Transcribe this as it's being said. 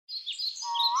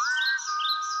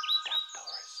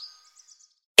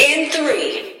In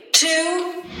 3, 2,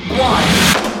 1.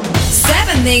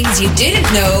 7 things you didn't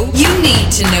know you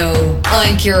need to know.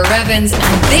 I'm Ciara Evans,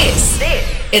 and this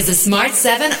is the Smart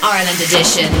 7 Ireland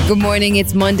edition. Good morning,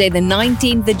 it's Monday the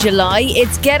 19th of July.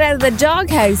 It's Get Out of the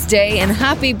Doghouse Day, and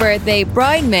happy birthday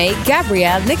Brian May,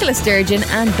 Gabrielle, Nicola Sturgeon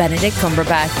and Benedict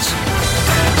Cumberbatch.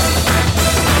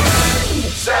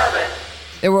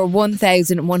 There were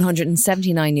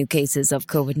 1,179 new cases of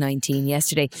COVID-19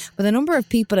 yesterday, but the number of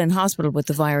people in hospital with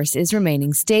the virus is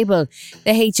remaining stable.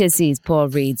 The HSE's Paul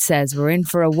Reid says we're in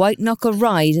for a white-knuckle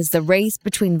ride as the race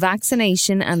between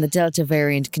vaccination and the Delta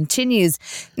variant continues.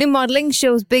 New modelling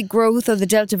shows big growth of the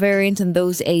Delta variant in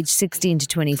those aged 16 to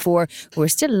 24 who are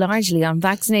still largely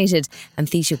unvaccinated, and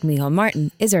Taoiseach Micheal Martin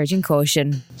is urging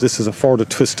caution. This is a further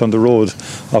twist on the road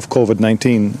of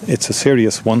COVID-19. It's a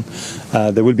serious one.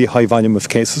 There will be a high volume of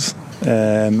cases,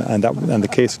 and the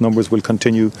case numbers will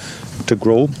continue to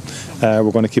grow.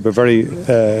 We're going to keep a very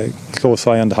close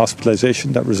eye on the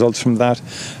hospitalisation that results from that,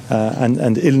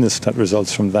 and illness that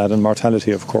results from that, and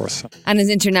mortality, of course. And as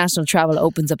international travel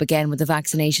opens up again with the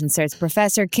vaccination certs,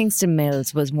 Professor Kingston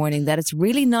Mills was warning that it's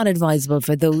really not advisable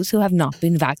for those who have not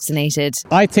been vaccinated.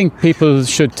 I think people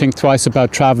should think twice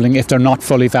about travelling if they're not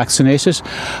fully vaccinated.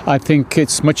 I think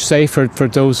it's much safer for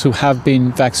those who have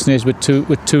been vaccinated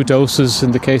with two doses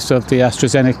in the case of the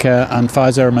AstraZeneca and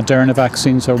Pfizer or Moderna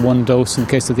vaccines, or one dose in the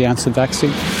case of the Janssen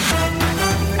vaccine.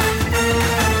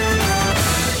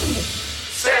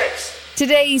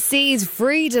 Today sees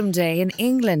Freedom Day in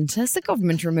England as the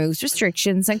government removes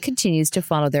restrictions and continues to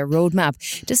follow their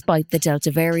roadmap, despite the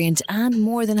Delta variant, and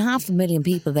more than 500,000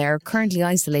 people there are currently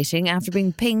isolating after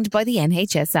being pinged by the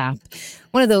NHS app.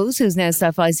 One of those who's now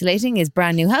self-isolating is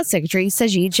brand new Health Secretary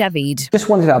Sajid Javid. Just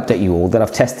wanted to update you all that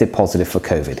I've tested positive for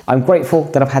COVID. I'm grateful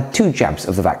that I've had 2 jabs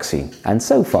of the vaccine, and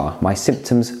so far my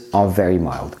symptoms are very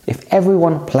mild. If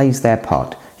everyone plays their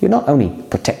part, you're not only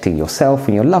protecting yourself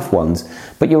and your loved ones,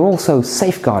 but you're also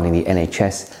safeguarding the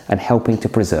NHS and helping to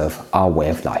preserve our way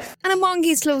of life. And among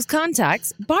his close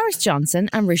contacts, Boris Johnson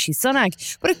and Rishi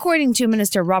Sunak. But according to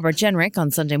Minister Robert Jenrick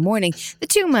on Sunday morning, the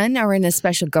two men are in a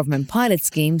special government pilot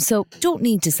scheme, so don't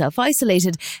need to self-isolate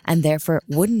it, and therefore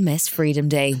wouldn't miss Freedom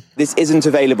Day. This isn't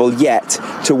available yet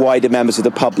to wider members of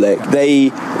the public. They,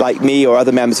 like me or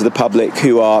other members of the public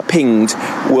who are pinged,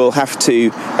 will have to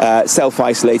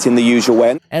self-isolate in the usual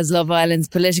way. As Love Island's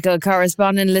political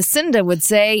correspondent Lucinda would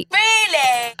say,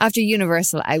 really? After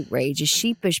universal outrage, a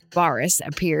sheepish Boris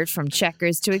appeared from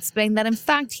Chequers to explain that in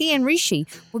fact he and Rishi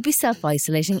would be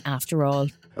self-isolating after all.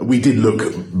 We did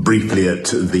look briefly at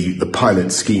the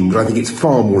pilot scheme, but I think it's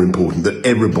far more important that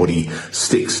everybody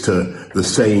sticks to the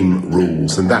same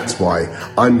rules, and that's why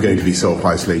I'm going to be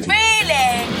self-isolating. Really?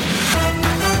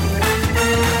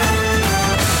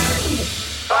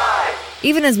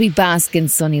 Even as we bask in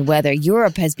sunny weather,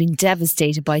 Europe has been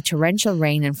devastated by torrential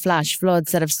rain and flash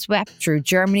floods that have swept through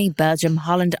Germany, Belgium,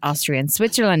 Holland, Austria and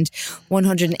Switzerland.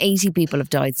 180 people have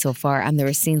died so far, and there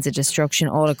are scenes of destruction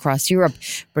all across Europe.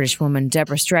 British woman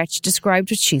Deborah Stretch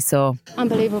described what she saw.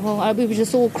 Unbelievable. We were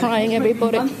just all crying,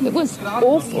 everybody. It was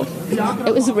awful.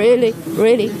 It was really,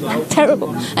 really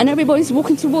terrible. And everybody's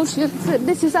walking towards you.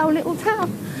 This is our little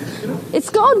town. It's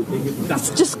gone.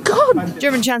 It's just gone.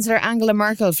 German Chancellor Angela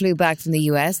Merkel flew back from the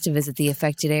US to visit the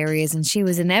affected areas, and she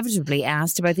was inevitably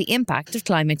asked about the impact of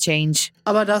climate change.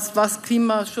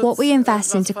 What we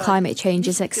invest into climate change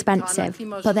is expensive,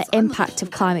 but the impact of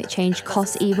climate change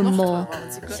costs even more.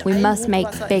 We must make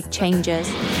big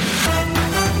changes.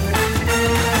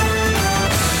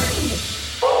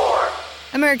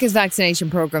 America's vaccination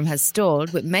program has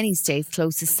stalled, with many states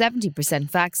close to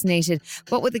 70% vaccinated,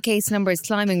 but with the case numbers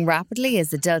climbing rapidly as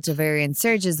the Delta variant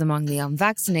surges among the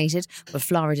unvaccinated, with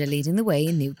Florida leading the way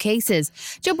in new cases.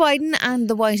 Joe Biden and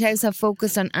the White House have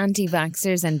focused on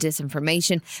anti-vaxxers and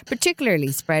disinformation,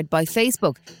 particularly spread by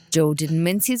Facebook. Joe didn't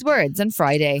mince his words on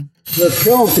Friday.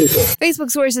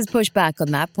 Facebook sources pushed back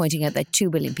on that, pointing out that 2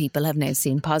 billion people have now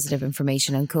seen positive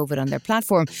information on COVID on their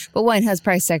platform. But White House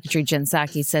Press Secretary Jen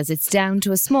Psaki says it's down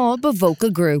to a small but vocal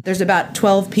group. There's about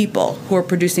 12 people who are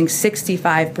producing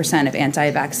 65% of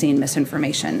anti-vaccine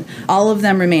misinformation. All of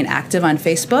them remain active on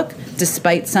Facebook,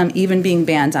 despite some even being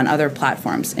banned on other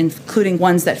platforms, including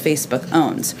ones that Facebook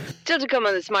owns. Still to come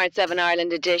on the Smart 7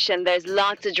 Ireland edition, there's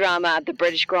lots of drama at the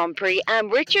British Grand Prix,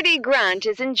 and Richard E. Grant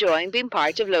is enjoying being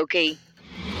part of Loki.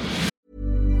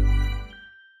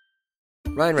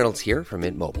 Ryan Reynolds here from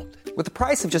Mint Mobile. With the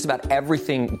price of just about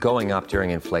everything going up during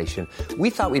inflation,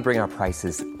 we thought we'd bring our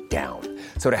prices down.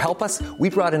 So to help us, we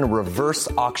brought in a reverse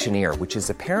auctioneer, which is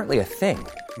apparently a thing.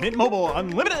 Mint Mobile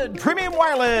Unlimited Premium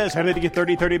Wireless. How to get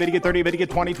 30, 30, bit to get 30, bit to get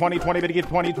 20, 20, 20, bit to get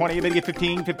 20, 20, bit to get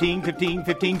 15, 15, 15,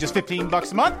 15, just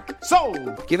 $15 a month?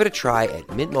 Sold! Give it a try at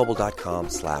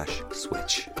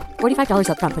mintmobile.com/switch. $45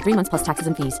 up front for 3 months plus taxes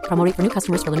and fees. Promo rate for new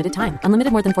customers for limited time.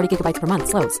 Unlimited more than 40 gigabytes per month.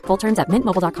 Slows full terms at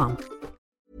mintmobile.com.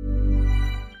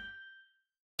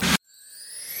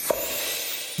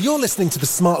 You're listening to the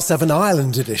Smart 7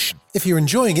 Ireland edition. If you're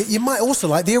enjoying it, you might also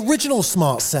like the original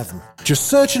Smart 7. Just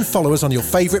search and follow us on your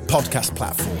favourite podcast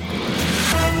platform.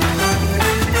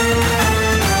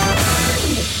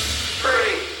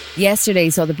 Yesterday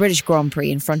saw the British Grand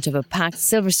Prix in front of a packed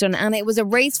Silverstone, and it was a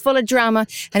race full of drama.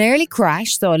 An early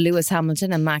crash saw Lewis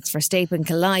Hamilton and Max Verstappen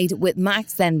collide, with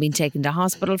Max then being taken to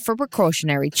hospital for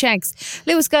precautionary checks.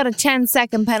 Lewis got a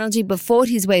 10-second penalty but fought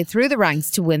his way through the ranks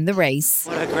to win the race.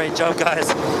 What a great job, guys.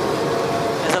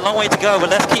 There's a long way to go, but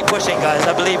let's keep pushing, guys.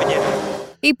 I believe in you.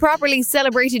 He properly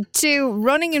celebrated too,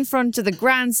 running in front of the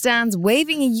grandstands,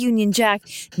 waving a Union Jack,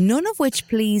 none of which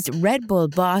pleased Red Bull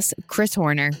boss Chris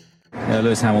Horner.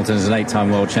 Lewis Hamilton is an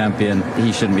 8-time world champion.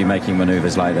 He shouldn't be making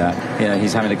manoeuvres like that.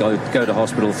 He's having to go to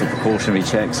hospital for precautionary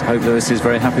checks. I hope Lewis is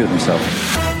very happy with himself.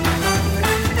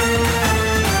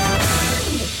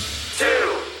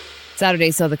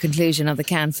 Saturday saw the conclusion of the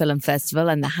Cannes Film Festival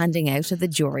and the handing out of the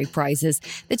jury prizes.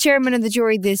 The chairman of the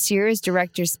jury this year is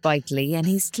director Spike Lee, and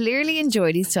he's clearly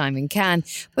enjoyed his time in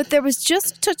Cannes. But there was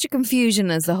just a touch of confusion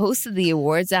as the host of the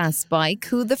awards asked Spike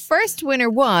who the first winner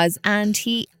was, and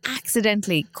he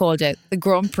accidentally called out the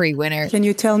Grand Prix winner. Can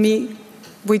you tell me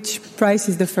which prize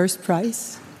is the first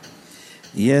prize?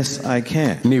 Yes, I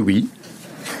can. Mais oui.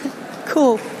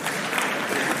 Cool.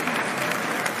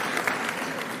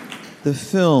 The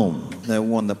film that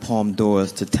won the Palme d'Or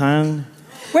is Titan.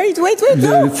 Wait.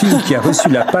 Le film qui a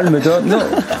reçu la Palme d'Or. Non.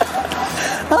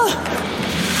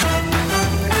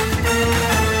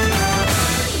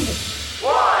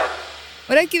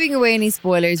 Without giving away any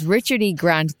spoilers, Richard E.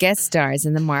 Grant guest stars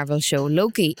in the Marvel show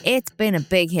Loki. It's been a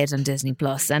big hit on Disney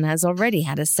Plus and has already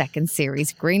had a second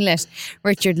series greenlit.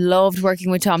 Richard loved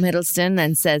working with Tom Hiddleston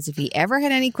and says if he ever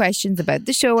had any questions about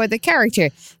the show or the character,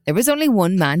 there was only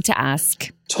one man to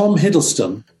ask. Tom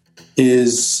Hiddleston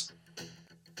is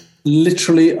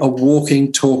literally a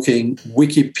walking, talking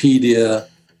Wikipedia,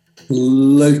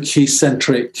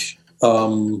 Loki-centric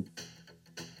guru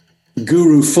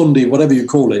fundi, whatever you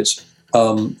call it,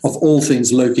 of all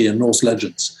things Loki and Norse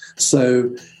legends.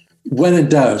 So when in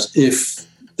doubt, if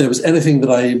there was anything that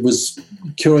I was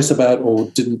curious about or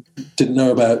didn't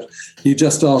know about, you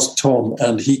just asked Tom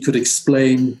and he could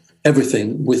explain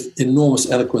everything with enormous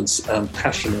eloquence and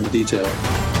passion and detail.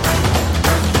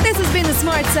 This has been the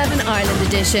Smart 7 Ireland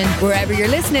edition. Wherever you're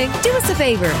listening, do us a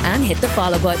favour and hit the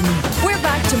follow button. We're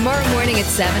back tomorrow morning at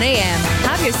 7 a.m.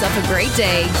 Have yourself a great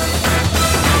day.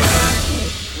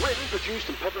 Written, produced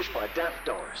and published by Daft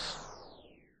Doris.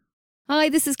 Hi,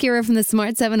 this is Ciara from the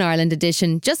Smart 7 Ireland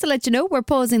edition. Just to let you know, we're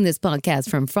pausing this podcast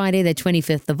from Friday the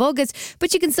 25th of August,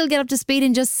 but you can still get up to speed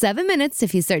in just 7 minutes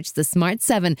if you search the Smart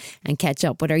 7 and catch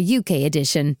up with our UK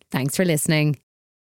edition. Thanks for listening.